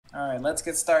Alright, let's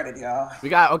get started, y'all. We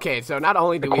got, okay, so not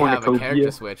only do we have a cornucopia.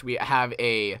 character switch, we have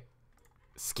a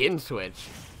skin switch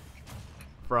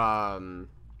from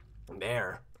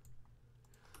Nair.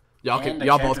 Y'all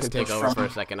both can take over for a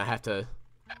second. I have to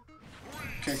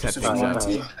set things up.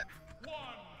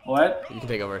 What? You can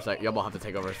take over a sec. Y'all both have to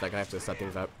take over a second. I have to set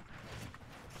things up.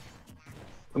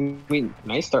 I mean,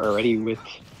 nice start already with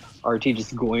RT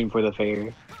just going for the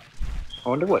fair. I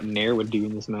wonder what Nair would do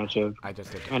in this matchup.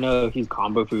 I know he's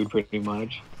combo food pretty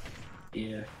much.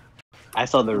 Yeah. I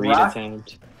saw the read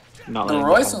attempt. Not the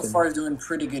Roy so far is doing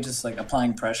pretty good, just like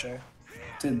applying pressure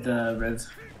to the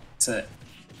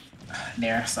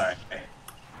Nair. Sorry.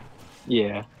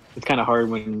 Yeah, it's kind of hard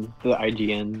when the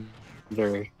IGN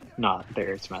they're not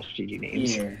their Smash GG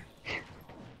names.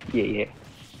 Yeah. Yeah.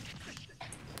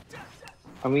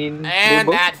 I mean, and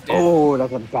both... that's oh,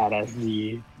 that's a badass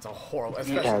D. It's a horrible.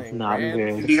 That's not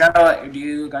good. Do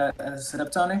you got a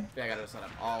setup, Tony? Yeah, I got to set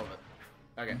up all of it.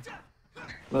 Okay.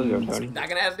 Let's go, Tony. Not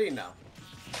gonna SD now.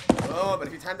 Oh, but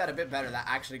if you timed that a bit better, that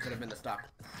actually could have been the stock.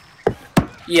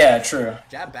 Yeah, true.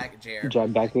 Jab back, Jer.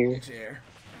 Jab back here.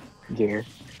 Jer.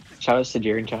 Shout outs to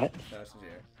Jer in chat. Shout outs to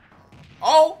Jer.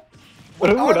 Oh!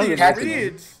 What are these happening?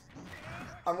 reads?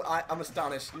 I'm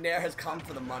astonished. Nair has come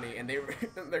for the money, and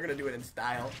they're gonna do it in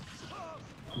style.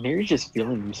 Nair's just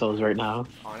feeling themselves right now.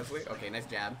 Honestly? Okay, nice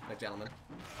jab. Nice gentleman.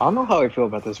 I don't know how I feel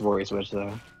about this Roy switch,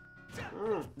 though.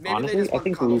 Honestly, I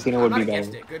think Lucina would be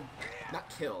better. Good, not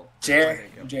kill. Jer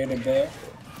the Bear.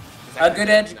 A good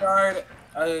edge guard.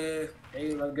 A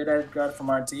good edge guard from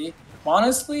RT.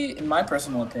 Honestly, in my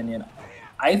personal opinion,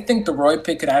 I think the Roy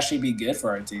pick could actually be good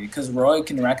for RT because Roy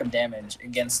can rack up damage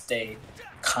against a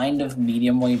kind of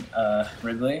medium weight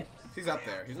Ridley. He's up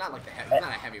there. He's not like he's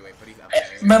not a heavyweight, but he's up there.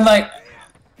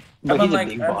 But he's a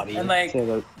big body.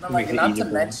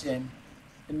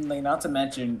 Not to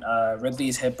mention,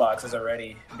 Ridley's hitbox is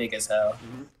already big as hell.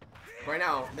 Right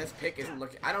now, this pick isn't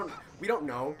looking. We don't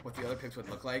know what the other picks would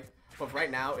look like, but right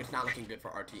now, it's not looking good for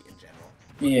RT in general.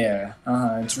 Yeah,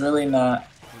 it's really not.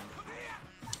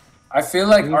 I feel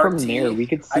like from RT. Nair, we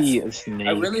could see a snake.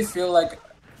 I really feel like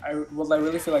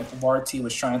RT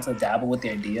was trying to dabble with the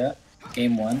idea,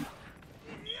 game one.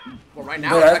 Well, right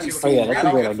now, it's actually looking that's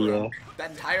a great idea.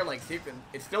 That entire sequence,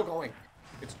 it's still going.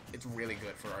 It's really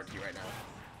good for RT right now.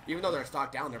 Even though they're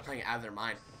stocked down, they're playing out of their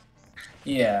mind.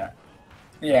 Yeah.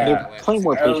 They're playing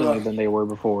more patiently than they were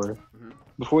before.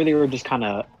 Before they were just kind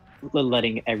of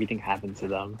letting everything happen to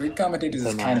them. Greek commentators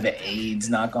is kind of an AIDS,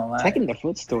 not gonna lie. Taking the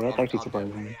footstool, that's actually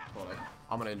surprising.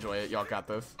 I'm gonna enjoy it. Y'all got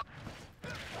this.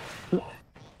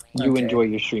 You enjoy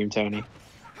your stream, Tony.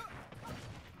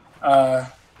 Hi,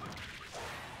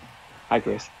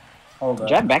 Chris. Hold up.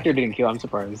 Jab back there didn't kill, I'm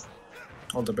surprised.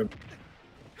 Hold up.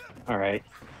 Alright.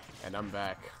 And I'm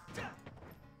back.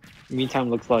 Meantime,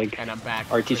 looks like and I'm back.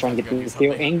 RT's trying to get the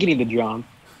steal and getting the jump.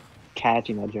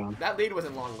 Catching that jump. That lead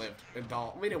wasn't long-lived at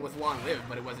all. I mean, it was long-lived,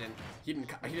 but it wasn't. He didn't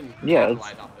yeah,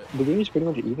 capitalize off it. The game is pretty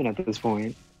much even at this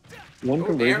point. One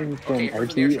conversion from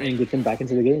RT and gets him back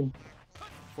into the game.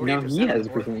 Now he has a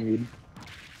percent lead.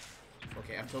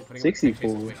 Okay, I'm still putting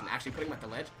 64. Actually putting him at the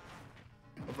ledge.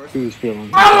 Who's feeling?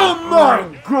 Oh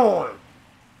my god!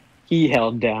 He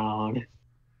held down.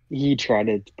 He tried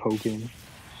to poke him.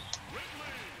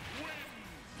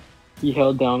 He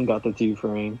held down, got the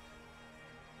 2-frame.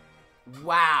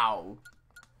 Wow.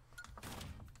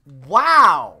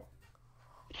 Wow.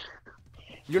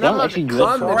 You're not allowed to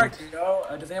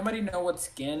come. Does anybody know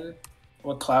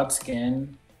what cloud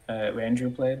skin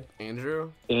Andrew played?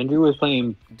 Andrew was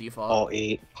playing default all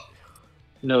 8.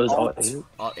 No, it was all 8.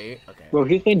 All 8? Okay. Bro,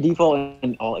 he was playing default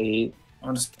and all 8.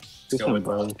 I'm just go with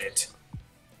all 8.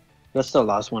 That's the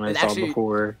last one I saw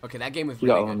before. Okay, that game was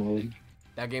really good.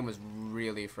 That game was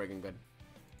really friggin' good.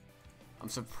 I'm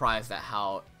surprised at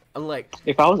how, unlike...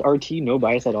 If I was RT, no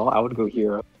bias at all, I would go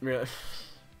hero. Really?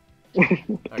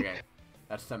 Okay.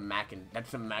 That's some mac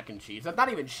and cheese. That's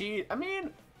not even cheese. I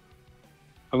mean,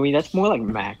 that's more like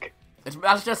mac.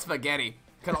 That's just spaghetti.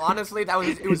 Because honestly,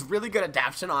 it was really good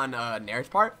adaptation on Nair's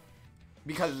part.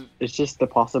 Because... It's just the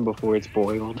pasta before it's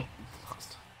boiled. It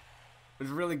was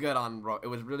really good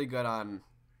on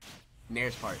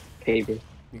Nair's part. Paper.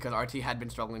 Because RT had been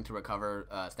struggling to recover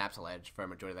snaps to ledge for a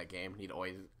majority of that game. He'd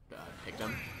always picked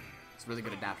him. It's really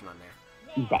good adaptation on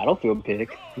there. Battlefield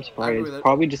pick. I'm surprised.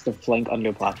 Probably just a flank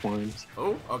under platforms.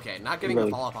 Oh, okay. Not getting the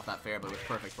fall off that fair, but it was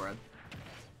perfect for him.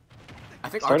 I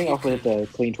think starting off with a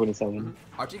clean 27.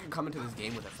 RT could come into this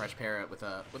game with a fresh pair,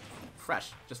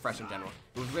 just fresh in general.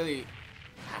 It was really,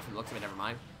 from the looks of it, never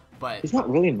mind. But he's not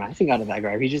really maxing out of that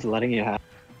grab. He's just letting it happen.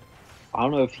 I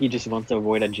don't know if he just wants to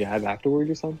avoid a jab afterwards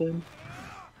or something.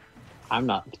 I'm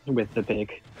not with the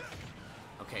pick.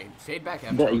 Okay, shade back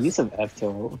F The tilt. use of F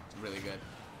tilt. Really good.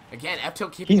 Again, F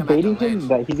tilt keeping He's him at the baiting ledge. him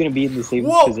that he's gonna be in the same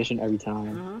Whoa! position every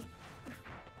time.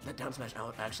 That down smash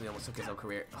actually almost took his whole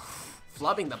career.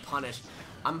 Flubbing the punish.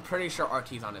 I'm pretty sure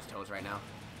RT's on his toes right now.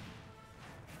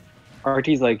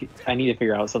 RT's like, I need to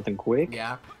figure out something quick.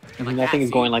 Yeah. And like nothing that,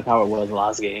 is going like how it was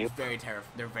last game. Very terrified.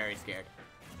 They're very scared.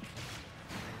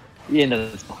 Yeah, no,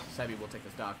 that's fine. Sebi will take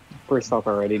the stock. First stock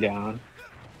already down.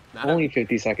 Not Only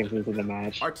 50 seconds into the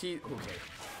match. RT. Okay.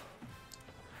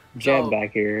 Jab So-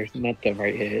 back here, not the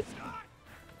right hit.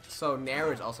 So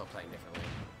Nair is also playing differently.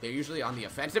 They're usually on the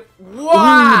offensive. Ooh,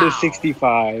 Wow! the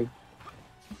 65.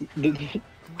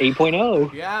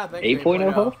 8.0. Yeah, thank you.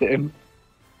 8.0 helped him.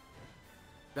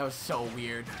 That was so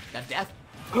weird. That's death.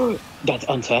 That's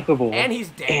untappable. And he's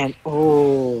dead. And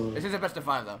oh. This is a best of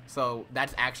 5 though, so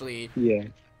that's actually Yeah.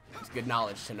 it's good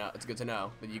knowledge to know. It's good to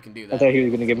know that you can do I that. thought he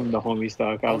was gonna give him the homie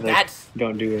stock. I was like, that's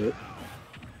don't do it.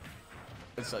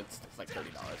 it's like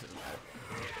 $30. Doesn't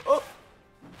matter. Oh.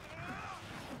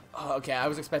 Oh, okay, I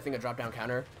was expecting a drop down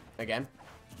counter again.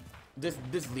 This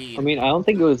lead. I mean, I don't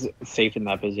think it was safe in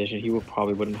that position. He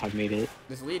probably wouldn't have made it.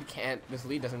 This lead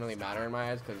doesn't really matter in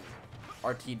my eyes because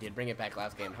RT did bring it back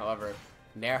last game. However,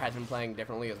 Nair has been playing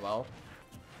differently as well.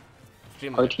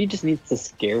 RT just needs to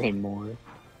scare him more.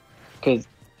 Because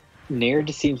Nair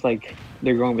just seems like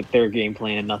they're going with their game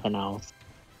plan and nothing else.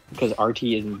 Because RT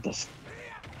isn't just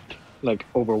like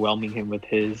overwhelming him with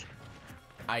his.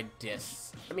 I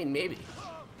mean, maybe.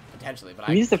 Potentially, but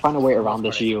He needs to find a way for the around the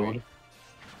most part, I disagree. shield.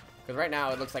 Because right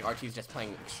now it looks like RT's just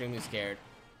playing extremely scared.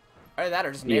 Either that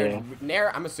or just Nair. Yeah.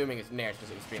 Nair, I'm assuming Nair's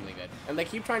just extremely good. And they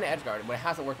keep trying to edge guard, but it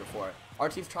hasn't worked before.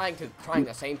 RT's trying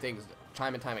the same things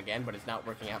time and time again, but it's not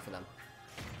working out for them.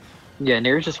 Yeah,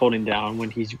 Nair's just holding down when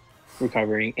he's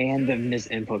recovering, and the missed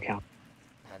input count.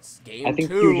 That's game I think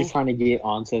 2. he was just trying to get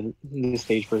onto the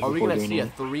stage first Are we before going to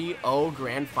doing see a it. 3-0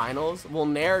 grand finals? Will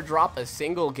Nair drop a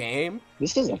single game?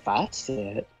 This is a fast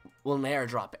set. Will Nair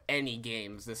drop any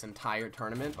games this entire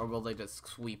tournament, or will they just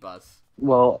sweep us?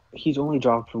 Well, he's only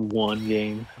dropped from one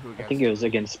game. Who I against? think it was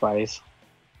against Spice.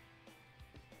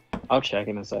 I'll check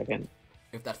in a second.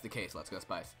 If that's the case, let's go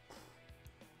Spice.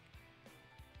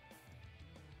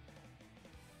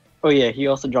 Oh yeah, he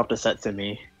also dropped a set to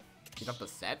me. He dropped a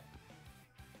set?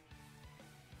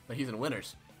 But he's in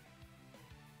winners.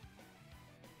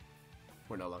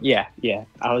 We're no longer. Yeah.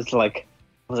 I was like,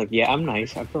 yeah, I'm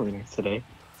nice. I'm feeling nice today.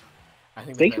 I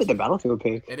think Thank you for the Battlefield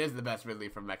pick. It is the best Ridley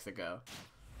from Mexico.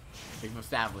 We've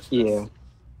established this. Yeah.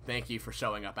 Thank you for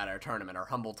showing up at our tournament, our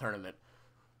humble tournament.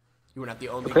 You were not the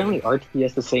only. Apparently,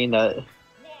 RTS is saying that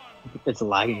it's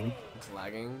lagging. It's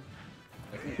lagging.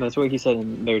 That's what he said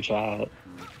in their chat.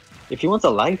 If he wants a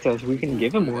lag test, we can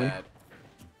give him Do one. that.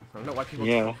 I don't know why people.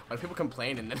 Yeah. Why people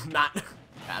complain and then not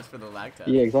ask for the lag test.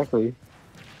 Yeah, exactly.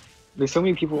 There's so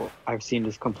many people I've seen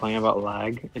just complain about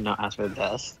lag and not ask for the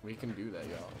test. We can do that,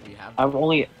 y'all. We have. I've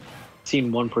only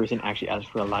seen one person actually ask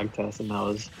for a lag test, and that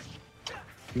was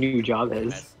New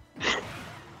Jabez.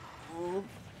 Ooh.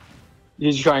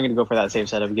 He's trying to go for that same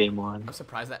set of game 1. I'm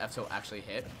surprised that F2 actually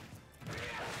hit.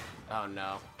 Oh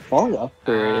no. Falling up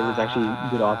for it was actually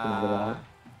good option out of that.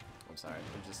 I'm sorry.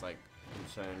 I'm just like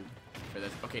concerned for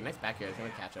this. Okay, nice back here. He's gonna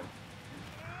catch him.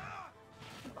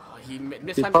 Oh, he missed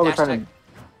He's time to probably dash trying tech.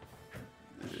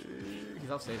 He's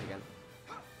off stage again.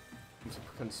 I'm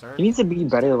concerned. He needs to be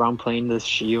better around playing this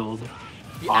shield.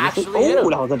 He Honestly, actually hit oh, him.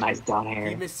 that was a nice down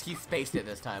air. He spaced it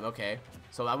this time. Okay,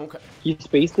 so I won't. He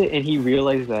spaced it, and he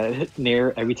realized that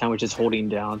Nair every time was just holding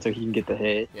down so he can get the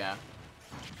hit. Yeah.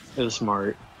 It was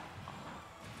smart.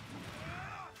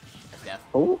 That's death.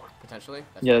 Oh, Potentially.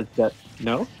 That's yeah, that's that.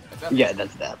 No? That's death. Yeah,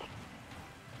 that's that.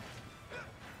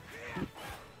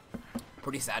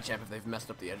 Pretty sad, champ, if they've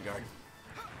messed up the edge guard.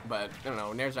 But I don't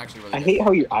know. Nair's actually really. I good. hate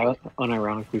how you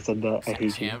unironically said that. I hate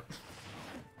you. Champ.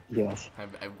 Yes.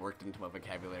 I've worked into my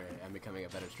vocabulary. I'm becoming a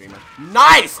better streamer.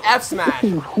 Nice F smash.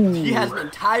 He has an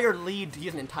entire lead. He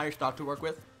has an entire stock to work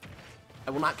with.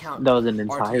 I will not count. That was an RT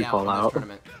entire out call in this out.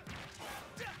 tournament.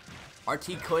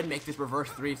 RT could make this reverse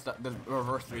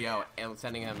 3-0 and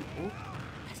sending him. Ooh,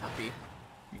 nice up B.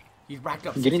 He's racked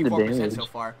up Getting the 64% damage. so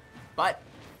far. But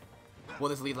will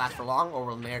this lead last for long, or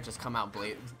will Nair just come out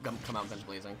guns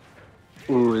blazing?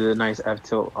 Ooh, the nice F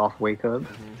tilt off wake up.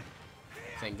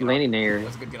 Saying, get Landing off. Nair.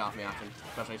 That's a good get off me option,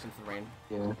 especially since the rain.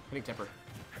 Yeah. Hitting tipper.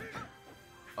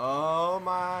 Oh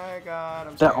my god,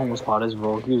 I'm That sorry. almost caught his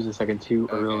roll. He was a second too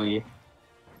Okay. early.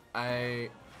 I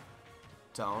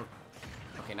don't.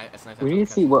 Okay, that's nice. We need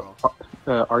to see what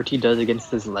RT does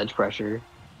against this ledge pressure.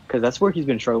 Because that's where he's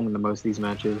been struggling the most these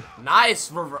matches. Nice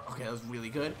reverse. Okay, that was really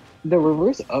good. The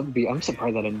reverse up B, I'm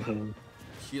surprised that didn't hit him.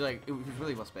 He was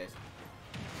really well spaced.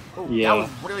 Oh, Yeah. that was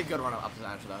really good run up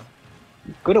smash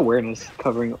though. Good awareness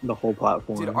covering the whole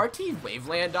platform. Did RT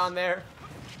waveland on there?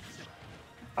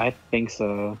 I think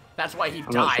so. That's why he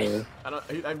I'm not died.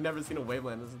 sure. I've never seen a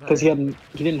waveland this entire. Because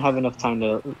he didn't have enough time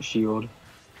to shield.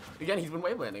 Again, he's been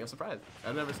wavelanding. I'm surprised.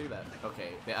 I've never seen that. Okay,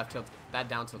 the F tilt, that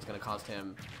down tilt's gonna cost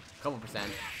him a couple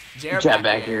percent. Jair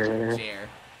back here. Jair.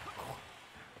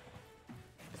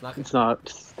 It's not.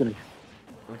 It's gonna.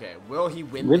 Okay, will he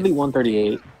win? Ridley this 138.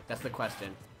 game? That's the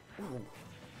question. Ooh,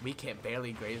 we can't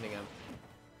barely grazing him.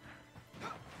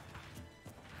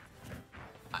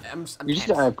 I'm You just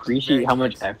tense. appreciate Very how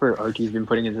much tense. effort RT's been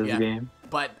putting into this game.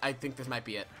 But I think this might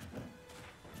be it.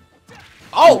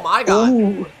 Oh my god!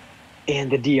 Ooh.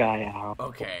 And the DI out.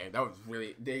 Okay, that was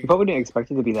really. You probably didn't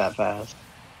expect it to be that fast.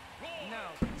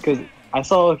 Because I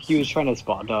saw he was trying to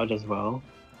spot dodge as well.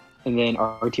 And then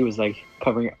RT was like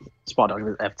covering spot dodge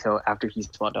with F tilt after he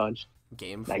spot dodged.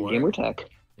 Game Like 4. gamer tech.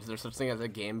 Is there such thing as a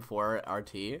game 4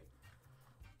 RT?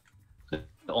 The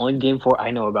only game 4 I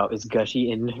know about is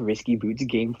Gushy and Risky Boots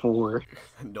game 4.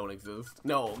 Don't exist.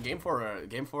 No, game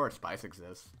 4 Spice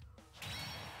exists.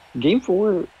 Game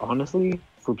 4, honestly,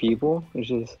 for people, it's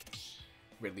just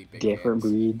Really big different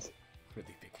hands. breeds.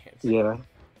 Really big hands. Yeah.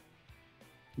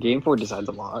 Game 4 decides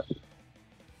a lot.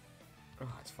 Oh,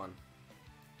 it's fun.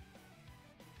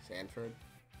 Sanford.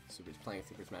 Super's playing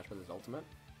Super Smash Bros. Ultimate.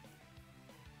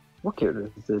 What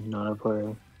characters did not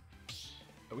play?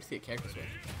 Oh, we see a character switch.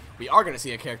 We are going to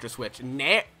see a character switch.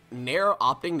 Nair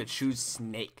opting to choose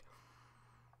Snake.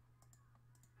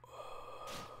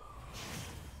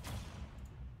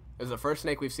 This is the first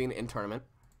Snake we've seen in tournament.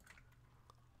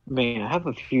 Man, I have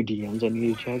a few DMs I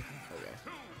need to check. Okay.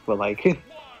 But like,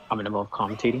 I'm in the middle of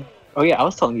commentating. Oh yeah, I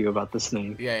was telling you about the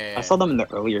snake. Yeah. I saw them in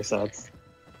the earlier sets.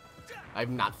 I've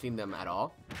not seen them at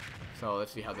all. So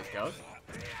let's see how this goes.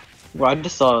 Well, I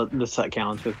just saw the set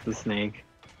counts with the snake.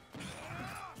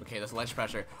 Okay, this ledge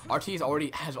pressure. RT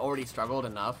has already struggled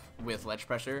enough with ledge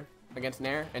pressure against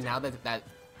Nair, and now that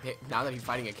he's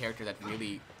fighting a character that's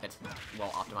well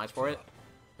optimized for it,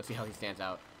 let's see how he stands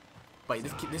out. But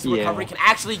this recovery can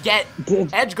actually get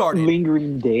edge guarded.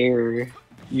 Lingering there,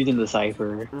 using the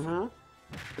cipher.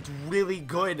 It's really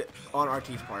good on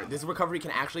RT's part. This recovery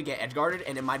can actually get edge guarded,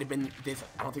 and it might have been this.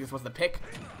 I don't think this was the pick.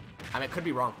 I mean, it could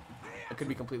be wrong. It could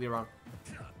be completely wrong.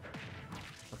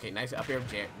 Okay, nice up air,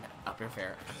 up air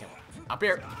fair. Up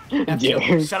air.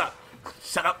 Yeah. Shut up.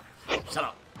 Shut up. Shut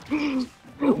up.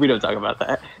 We don't talk about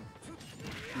that.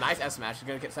 Nice S smash. He's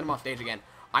gonna send him off stage again.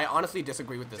 I honestly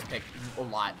disagree with this pick a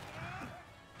lot.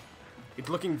 It's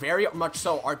looking very much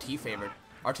so RT favored.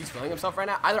 RT's feeling himself right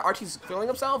now. Either RT's feeling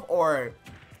himself or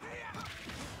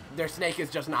their Snake is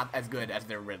just not as good as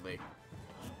their Ridley.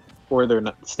 Or their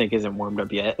snake isn't warmed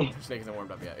up yet. Snake isn't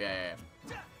warmed up yet. Yeah.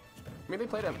 I mean, they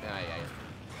played him. Yeah.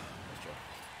 That's true.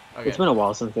 Okay. It's been a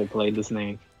while since they played the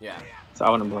snake. Yeah. So I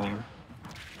wouldn't blame.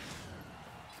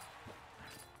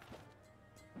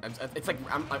 It's like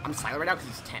I'm silent right now because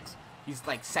he's tense. He's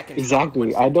like second.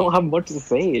 Exactly. I don't have much to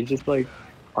say. It's just like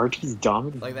RT's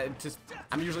dominant. Like that.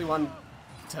 I'm usually one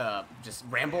to just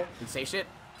ramble and say shit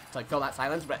to like fill that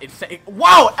silence, but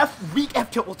wow! Weak F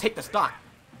tilt will take the stock.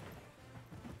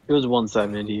 It was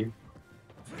 170.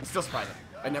 It's still surprising.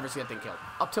 I never see that thing killed.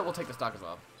 Up tilt will take the stock as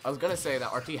well. I was gonna say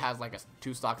that RT has like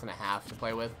 2 stocks and a half to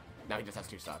play with. Now he just has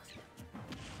 2 stocks.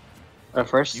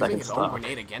 First, Using second his own stock.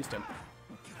 grenade against him.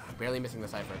 Barely missing the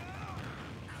cipher.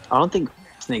 I don't think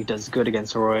Snake does good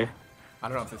against Roy. I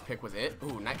don't know if this pick was it.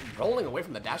 Ooh, rolling away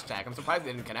from the dash attack. I'm surprised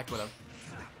they didn't connect with him.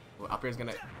 Ooh, up air's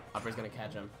gonna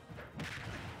catch him.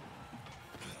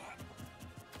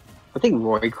 I think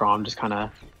Roy Crom just kind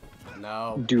of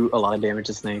do a lot of damage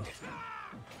to Snake.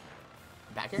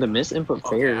 Back here? The miss input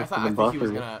fair I from the thought he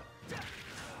was buffer. gonna...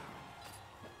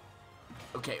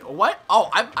 Okay, what? Oh,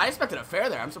 I expected a fair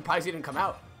there. I'm surprised he didn't come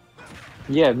out.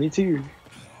 Yeah, me too.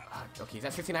 Okay, he's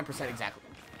at 69% exactly.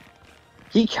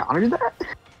 He countered that?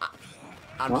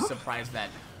 I'm just surprised that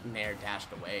Nair dashed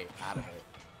away out of it.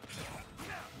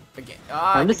 Again,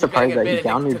 I'm just surprised that he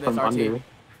countered from under.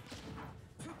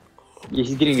 Yeah,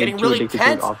 he's getting really addicted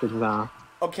tense. to offense now.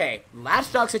 Okay, last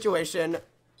stock situation.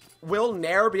 Will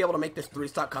Nair be able to make this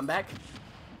 3-stock comeback?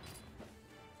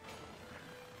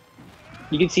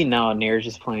 You can see now Nair's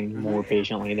just playing more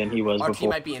patiently than he was RT before.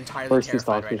 might be entirely First 2 terrified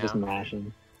stocks right was just now.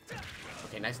 mashing.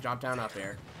 Okay, nice drop down up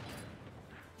air.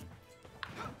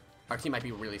 RT might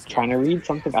be really scared. Trying to read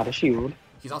something out of shield.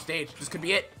 He's off stage. This could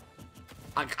be it.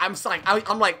 I'm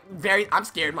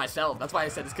scared myself. That's why I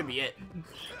said this could be it.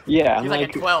 Yeah, I'm He's like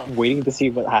at 12. waiting to see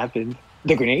what happened.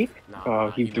 The grenade?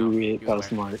 No, He threw it. That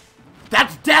was aware. smart.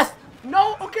 That's death!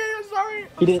 No, okay, I'm sorry.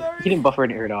 He didn't buffer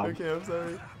an air dodge. Okay, I'm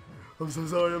sorry. I'm so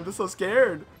sorry. I'm just so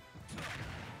scared.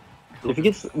 If he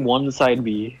gets one side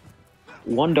B,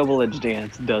 one double edge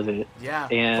dance does it. Yeah,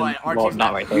 And but well, RT's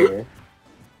not right there.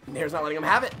 Nair's not letting him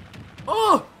have it.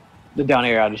 Oh! The down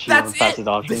air out of shield That's fastest it!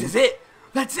 option. This is it!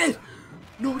 That's it!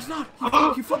 No, it's not!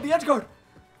 He flipped the edge guard!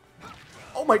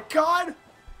 Oh my god!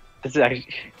 This is actually.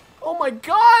 Oh my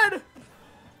god!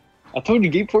 I told you,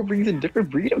 Game 4 brings a different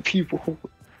breed of people.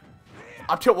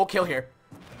 Up tilt will kill here.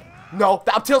 No,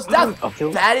 the up tilt's death! Up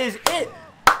tilt? That is it!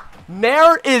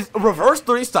 Nair is reverse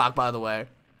 3 stock, by the way.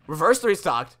 Reverse 3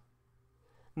 stocked.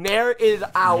 Nair is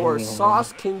our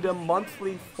Sauce Kingdom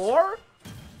monthly 4.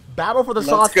 Battle for the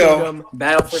Sauce Kingdom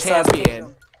Battle for Sauce champion.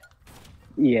 Kingdom.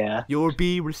 Yeah. You'll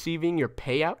be receiving your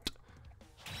payout.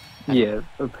 Yeah,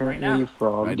 apparently Right now.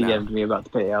 Frog Right DM'd now. me about the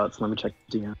payouts. Let me check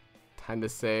the DM. Time to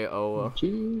say, oh,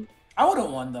 Gee. I would have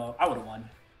won though. I would have won.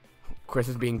 Chris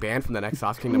is being banned from the next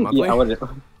Sauce Kingdom monthly. Yeah, I would have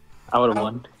won.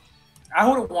 I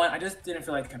would have won. I just didn't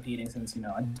feel like competing since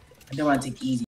I didn't want to take easy.